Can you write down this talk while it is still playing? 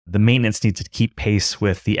the maintenance needs to keep pace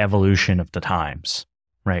with the evolution of the times,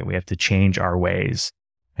 right? We have to change our ways.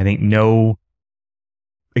 I think no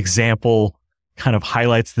example kind of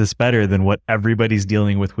highlights this better than what everybody's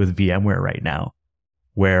dealing with VMware right now,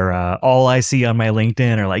 where all I see on my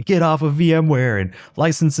LinkedIn are like, get off of VMware, and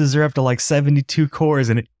licenses are up to like 72 cores.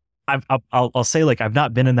 And I'll say, like, I've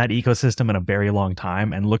not been in that ecosystem in a very long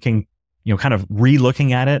time, and looking, kind of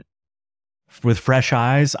re-looking at it with fresh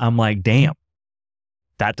eyes, I'm like, damn,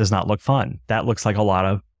 that does not look fun. That looks like a lot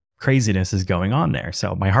of craziness is going on there.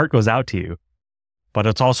 So my heart goes out to you, but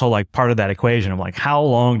it's also like part of that equation. I'm like, how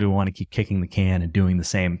long do we want to keep kicking the can and doing the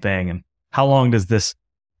same thing? And how long does this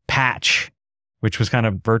patch, which was kind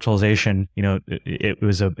of virtualization, it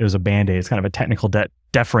was a Band-Aid. It's kind of a technical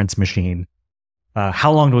deference machine.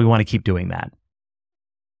 How long do we want to keep doing that?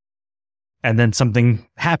 And then something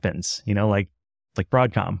happens, like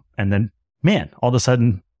Broadcom, and then, man, all of a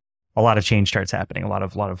sudden, a lot of change starts happening. A lot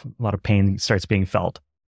of pain starts being felt.